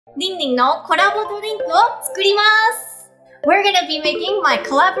RinRinのコラボドリンクを作ります。We're gonna be making my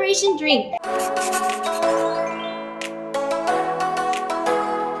collaboration drink.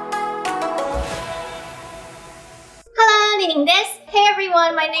 Hello, RinRin です。Hey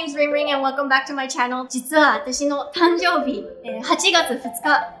everyone, my name is RinRin and welcome back to my channel. 実は私の誕生日、8月2日、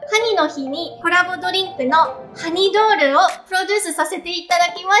ハニーの日にコラボドリンクのハニードールをプロデュースさせていた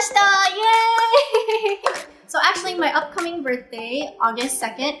だきました。イエーイ！So actually my upcoming birthday, August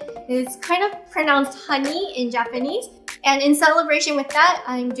 2nd, is kind of pronounced honey in Japanese. And in celebration with that,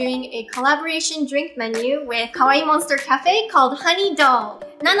 I'm doing a collaboration drink menu with カワイイモンスターカフェ called Honey Doll.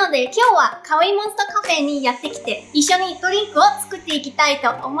 なので今日はカワイイモンスターカフェにやってきて一緒にドリンクを作っていきたいと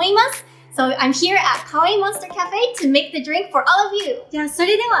思います。So I'm here at カワイイモンスターカフェ to make the drink for all of you. じゃあそ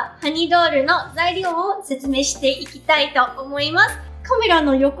れではハニードールの材料を説明していきたいと思います。カメラ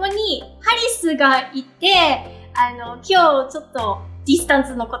の横にハリスがいて、今日ちょっとディスタン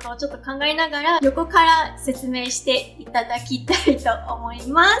スのことをちょっと考えながら横から説明していただきたいと思い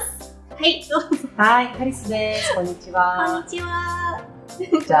ます。はい、どうぞ。はい、ハリスです。こんにちは。こんにちは。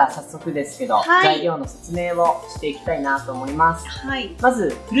じゃあ早速ですけど、はい、材料の説明をしていきたいなと思います。はい。まず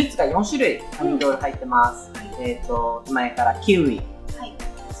フルーツが4種類ハニードール入ってます。前からキウイ、はい、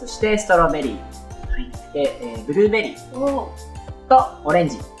そしてストロベリー、はい、で、ブルーベリーとオレン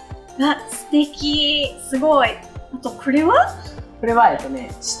ジ。素敵。すごい。あとこれは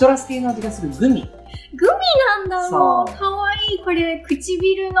シトラス系の味がするグミ。グミなんだろう。かわいい。これ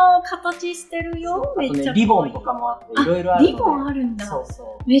唇の形してるよ。めっちゃ。リボンとかもあっていろいろある。リボンあるんだ。そうそ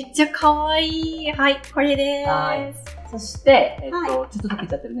う。めっちゃかわいい。はい、これです。そして、ちょっと溶け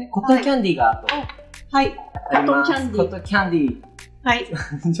ちゃってるね。コットンキャンディーがはい。コットンキャンディー。コットンキャンディー。はい。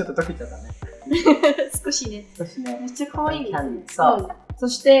ちょっと溶けちゃったね。少しね。少しね。めっちゃかわいい。キャンディー。そう。そ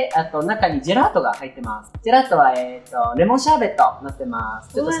して、あと中にジェラートが入ってます。ジェラートは、レモンシャーベットになってま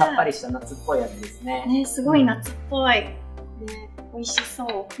す。ちょっとさっぱりした夏っぽい味ですね。ね、すごい夏っぽい。ね、美味しそ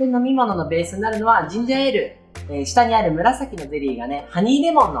う。で、飲み物のベースになるのはジンジャーエール。下にある紫のゼリーがね、ハニー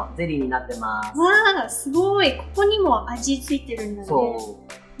レモンのゼリーになってます。わー、すごい。ここにも味ついてるんだね。そ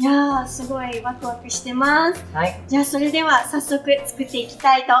う。いやー、すごいワクワクしてます。はい。じゃあ、それでは早速作っていき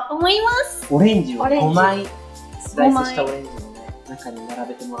たいと思います。オレンジを5枚スライスしたオレンジをね、中に並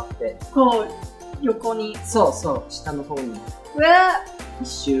べてもらって。こう、横に。そうそう、下の方に。うわ一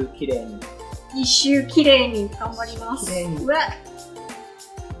周きれいに。一周きれいに頑張ります。きれいに。うわ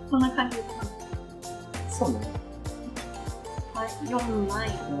こんな感じかな。そうね。はい、4枚。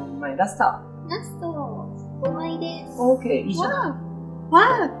4枚。ラスト。ラスト。5枚です。オーケー、いいじゃん。わ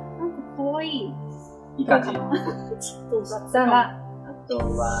あ、なんかかわいい。いい感じ。ちょっと雑だな。あと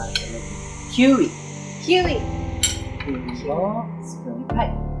は、キウイ。キウイ。キウイをスプーン1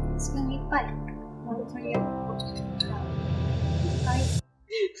杯。スプーン1杯。まずとりあえず、1杯。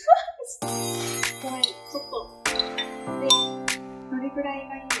ごめん、ちょっと。で、どれぐらい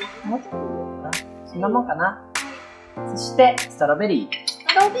がいいの？もうちょっと入れようかな。そんなもんかな。そして、ストロベリー。ス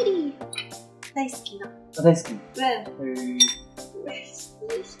トロベリー。大好きな。大好き。失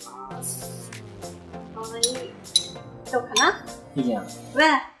礼します。かわいい。どうかな？いいじゃん。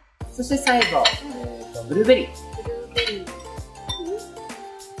そして最後、ブルーベリー。ブルーベリー。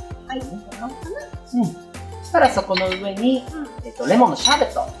はい。いいかな？うん。そしたらそこの上に、レモンのシャーベ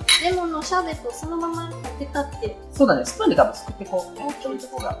ット。レモンのシャーベットそのままペタって。そうだね。スプーンで多分すくってこう。そういうと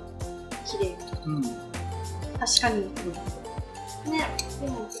こが。綺麗。うん。確かに。ね。レ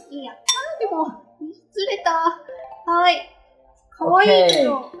モンいいや。でも、ずれた。はい。かわいい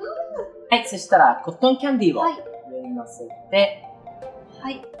の。はい、そしたらコットンキャンディーを上に乗せて、は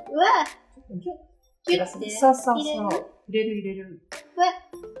い。うわギュッて。そうそうそう。入れる。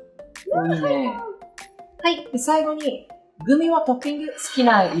うわいいね。はい。で、最後に、グミはトッピング。好き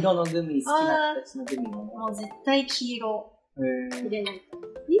な色のグミ、好きな形のグミを。もう絶対黄色。入れないと。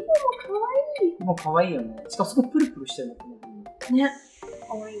リボンもかわいい。もうかわいいよね。しかもすごいプルプルしてるの、このグミ。ね。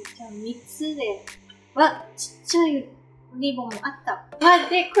かわいい。じゃあ3つで。わ、ちっちゃい。リボンもあった。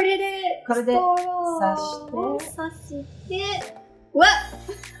で、これで、刺して、うわ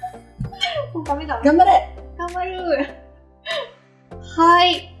もうダメだ。頑張れ頑張るは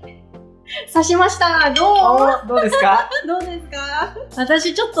い。刺しました。どうですかどうですか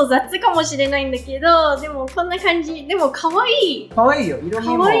私ちょっと雑かもしれないんだけど、でもこんな感じ。でも可愛い。可愛いよ。色味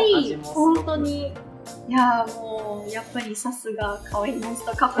も味も。本当に。いやーもう、やっぱりさすが可愛いモンス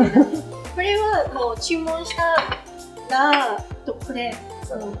ターカフェだね。これはもう注文したこれ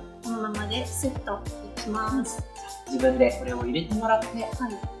このままでセットいきます。自分でこれを入れてもらって、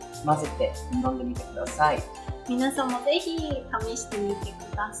混ぜて飲んでみてください。皆さんもぜひ試してみて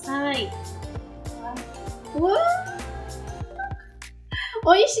ください。うわ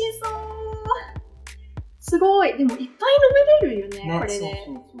美味しそう。すごい。でもいっぱい飲めれるよね、これね。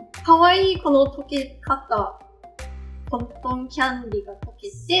かわいいこの溶け方。トントンキャンディが溶け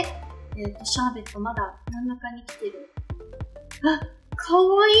て、シャーベットまだ真ん中に来てる。あ、か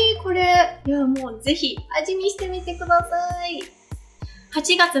わいい、これ。いや、もうぜひ味見してみてください。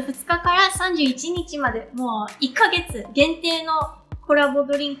8月2日から31日まで、もう1ヶ月限定のコラボ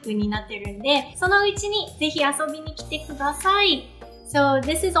ドリンクになってるんで、そのうちにぜひ遊びに来てください。So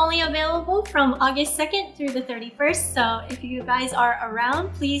this is only available from August 2nd through the 31st. So if you guys are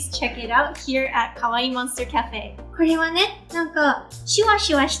around, please check it out here at Kawaii Monster Cafe. これはね、なんかシュワ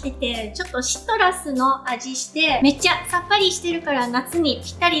シュワしてて、ちょっとシトラスの味して、めっちゃさっぱりしてるから夏に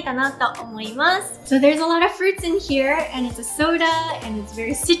ぴったりかなと思います。So there's a lot of fruits in here, and it's a soda, and it's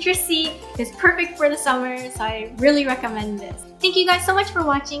very citrusy. It's perfect for the summer, so I really recommend this. Thank you guys so much for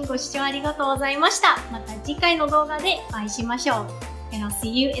watching. ご視聴ありがとうございました。また次回の動画でお会いしましょう。And I'll see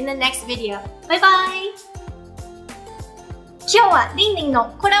you in the next video. Bye bye! 今日はリンリン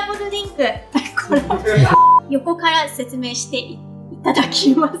のコラボドリンク横から説明していただ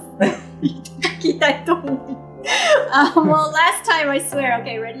きます。いただきたいと思います。もう last time I swear.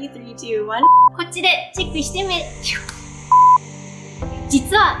 Okay, ready? 3, 2, 1. こっちでチェックしてみ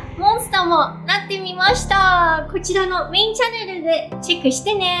実はモンスターもなってみました。こちらのメインチャンネルでチェックし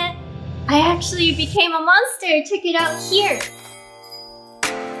てね。I actually became a monster. Check it out here.